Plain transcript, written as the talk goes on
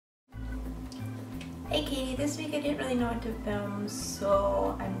Hey Katie, this week I didn't really know what to film,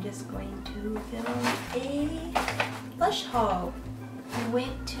 so I'm just going to film a Lush haul. I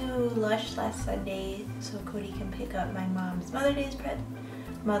went to Lush last Sunday so Cody can pick up my mom's Mother's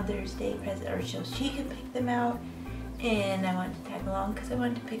Day present, or so she can pick them out, and I wanted to tag along because I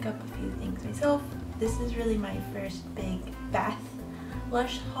wanted to pick up a few things myself. This is really my first big bath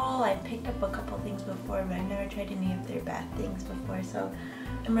Lush haul. I've picked up a couple things before, but I've never tried any of their bath things before, so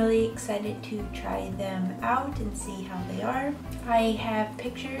I'm really excited to try them out and see how they are. I have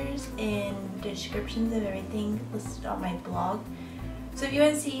pictures and descriptions of everything listed on my blog, so if you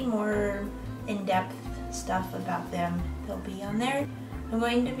want to see more in-depth stuff about them, they'll be on there. I'm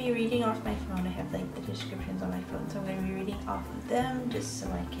going to be reading off my phone. I have like the descriptions on my phone, so I'm going to be reading off of them just so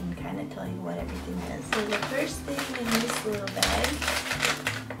I can kind of tell you what everything is. So the first thing in this little bag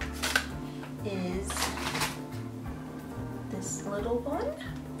is this little one,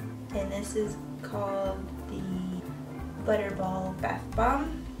 and this is called the Butterball Bath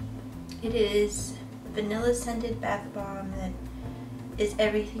Bomb. It is vanilla scented bath bomb that is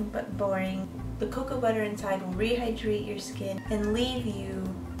everything but boring. The cocoa butter inside will rehydrate your skin and leave you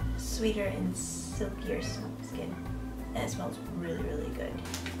sweeter and silkier skin, and it smells really, really good.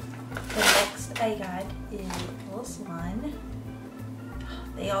 The next I got is this one.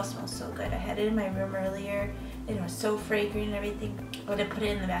 They all smell so good. I had it in my room earlier and it was so fragrant and everything, but I put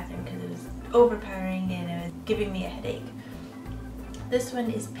it in the bathroom because it was overpowering and it was giving me a headache. This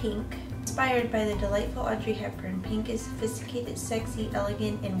one is pink. Inspired by the delightful Audrey Hepburn, pink is sophisticated, sexy,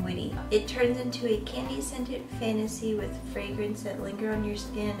 elegant, and witty. It turns into a candy-scented fantasy with fragrance that linger on your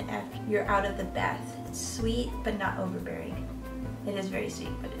skin after you're out of the bath. It's sweet but not overbearing. It is very sweet,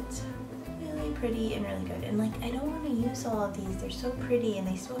 but it's really pretty and really good. And like, I don't want to use all of these. They're so pretty and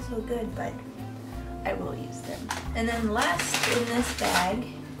they smell so good, but I will use them. And then last in this bag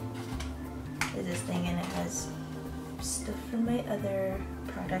is this thing, and it has stuff from my other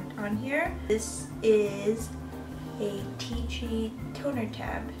product on here. This is a tea tree toner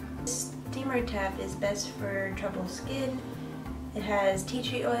tab. This steamer tab is best for troubled skin. It has tea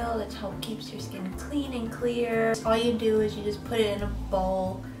tree oil that keeps your skin clean and clear. All you do is you just put it in a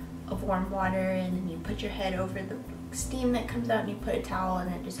bowl of warm water, and then you put your head over the steam that comes out, and you put a towel,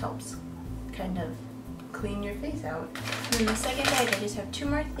 and it just helps kind of clean your face out. And then the second bag, I just have two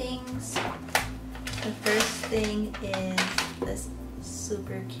more things. The first thing is this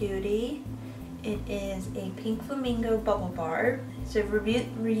super cutie. It is a pink flamingo bubble bar. It's a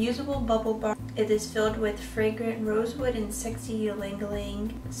reusable bubble bar. It is filled with fragrant rosewood and sexy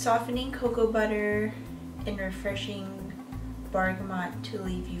ylang-ylang, softening cocoa butter, and refreshing bergamot to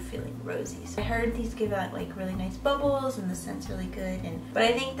leave you feeling rosy. So I heard these give out like really nice bubbles and the scent's really good, but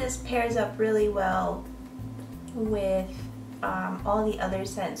I think this pairs up really well with all the other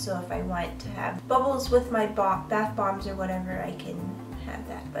scents. So if I want to have bubbles with my bath bombs or whatever, I can have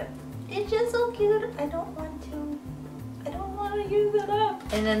that. But it's just so cute. I don't want to use it up.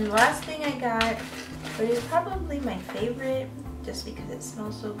 And then the last thing I got, which is probably my favorite just because it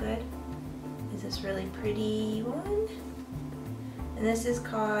smells so good, is this really pretty one. And this is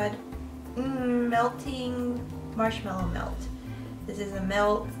called Melting Marshmallow Melt. This is a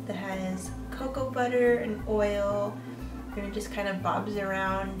melt that has cocoa butter and oil, and it just kind of bobs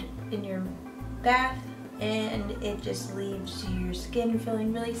around in your bath, and it just leaves your skin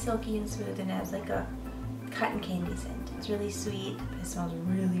feeling really silky and smooth, and has like a cotton candy scent. It's really sweet, but it smells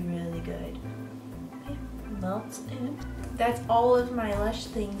really, really good. Okay, melts in. That's all of my Lush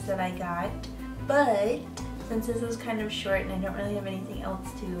things that I got, but since this is kind of short and I don't really have anything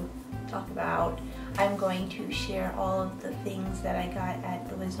else to talk about, I'm going to share all of the things that I got at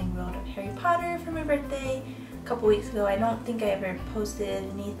the Wizarding World of Harry Potter for my birthday a couple weeks ago. I don't think I ever posted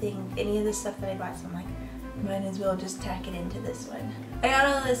any of the stuff that I bought, so I'm like, might as well just tack it into this one. I got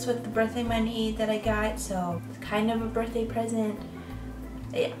all this with the birthday money that I got, so it's kind of a birthday present.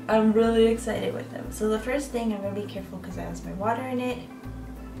 I'm really excited with them. So the first thing, I'm going to be careful because I has my water in it,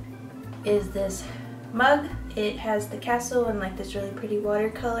 is this mug. It has the castle and like this really pretty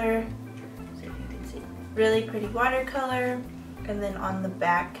watercolor. See if you can see. Really pretty watercolor. And then on the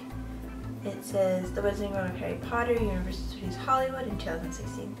back it says The Wizarding World of Harry Potter, Universal Studios Hollywood in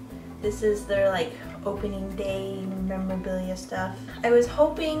 2016. This is their like opening day memorabilia stuff. I was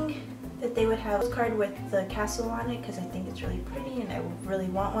hoping that they would have a postcard with the castle on it because I think it's really pretty and I really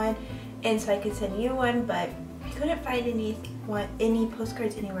want one, and so I could send you one, but I couldn't find any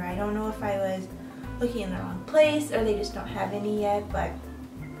postcards anywhere. I don't know if I was looking in the wrong place or they just don't have any yet, but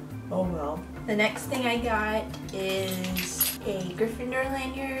oh well. The next thing I got is a Gryffindor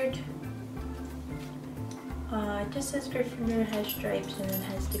lanyard. It just says Gryffindor, has stripes, and then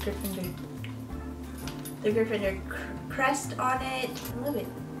has the Gryffindor the Gryffindor crest on it. I love it.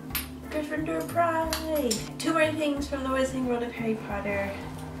 Gryffindor pride! 2 more things from the Wizarding World of Harry Potter.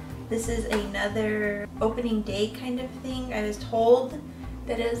 This is another opening day kind of thing. I was told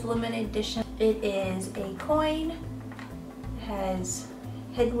that it is limited edition. It is a coin. It has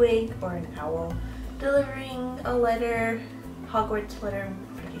Hedwig, or an owl, delivering a letter, Hogwarts letter,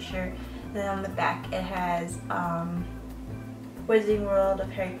 I'm pretty sure. And then on the back it has Wizarding World of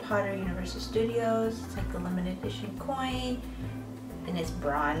Harry Potter Universal Studios. It's like the limited edition coin. And it's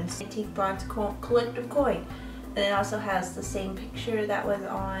bronze, antique bronze collective coin. And it also has the same picture that was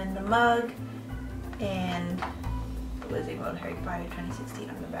on the mug and the Wizarding World of Harry Potter 2016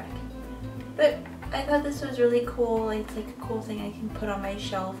 on the back. But I thought this was really cool. It's like a cool thing I can put on my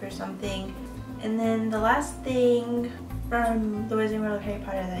shelf or something. And then the last thing from the Wizarding World of Harry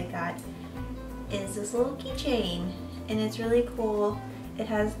Potter that I got is this little keychain. And it's really cool. It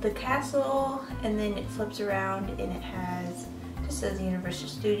has the castle and then it flips around and it has, just says Universal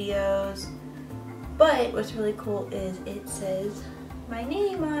Studios. But what's really cool is it says my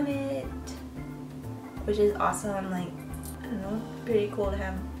name on it, which is awesome. Like, I don't know, pretty cool to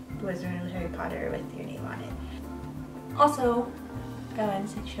have Wizarding World of Harry Potter with your name on it. Also, I wanted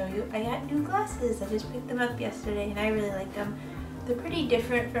to show you, I got new glasses. I just picked them up yesterday and I really like them. They're pretty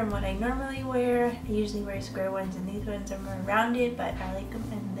different from what I normally wear. I usually wear square ones and these ones are more rounded, but I like them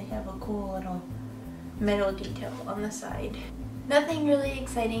and they have a cool little metal detail on the side. Nothing really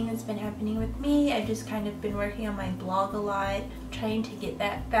exciting has been happening with me. I've just kind of been working on my blog a lot, trying to get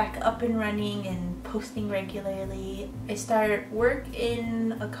that back up and running and posting regularly. I start work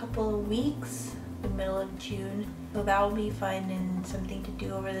in a couple of weeks, the middle of June, so that will be fun and something to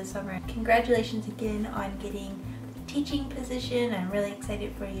do over the summer. Congratulations again on getting the teaching position. I'm really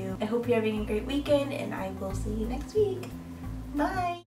excited for you. I hope you're having a great weekend and I will see you next week. Bye!